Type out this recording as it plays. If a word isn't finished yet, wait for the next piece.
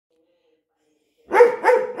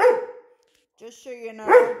Just so you know,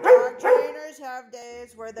 dog trainers have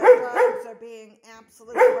days where their dogs are being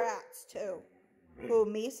absolute brats too. Who,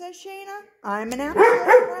 me, says Shana? I'm an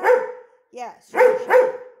absolute brat? Yes,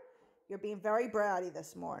 you're being very bratty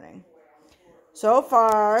this morning. So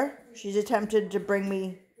far, she's attempted to bring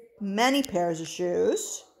me many pairs of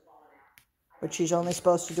shoes, which she's only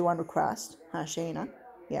supposed to do on request. Huh, Shana?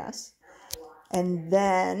 Yes. And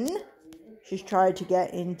then she's tried to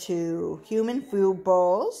get into human food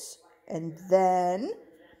bowls. And then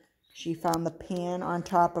she found the pan on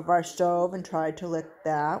top of our stove and tried to lick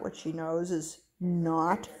that, which she knows is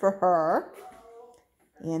not for her.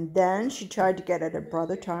 And then she tried to get at her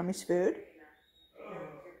brother Tommy's food.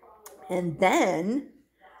 And then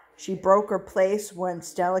she broke her place when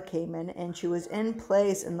Stella came in, and she was in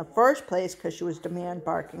place in the first place because she was demand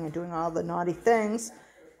barking and doing all the naughty things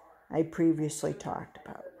I previously talked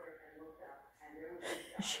about.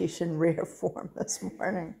 She's in rare form this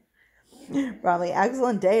morning. Probably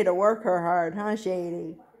excellent day to work her hard, huh,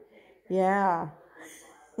 Shady? Yeah.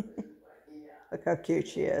 Look how cute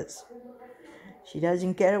she is. She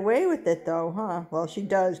doesn't get away with it though, huh? Well, she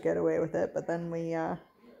does get away with it, but then we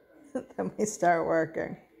start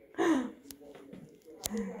working.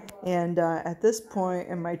 And at this point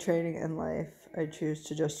in my training in life, I choose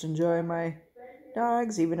to just enjoy my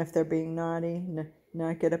dogs, even if they're being naughty,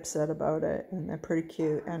 not get upset about it, and they're pretty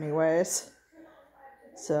cute anyways.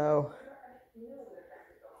 So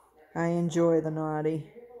I enjoy the naughty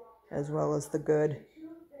as well as the good.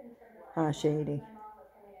 Huh, Shady?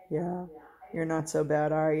 Yeah, you're not so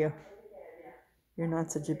bad, are you? You're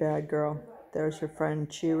not such a bad girl. There's her friend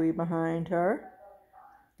Chewy behind her.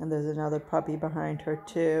 And there's another puppy behind her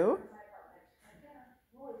too.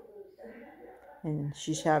 And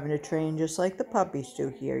she's having to train just like the puppies do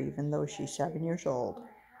here, even though she's 7 years old.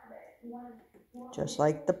 Just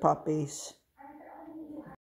like the puppies.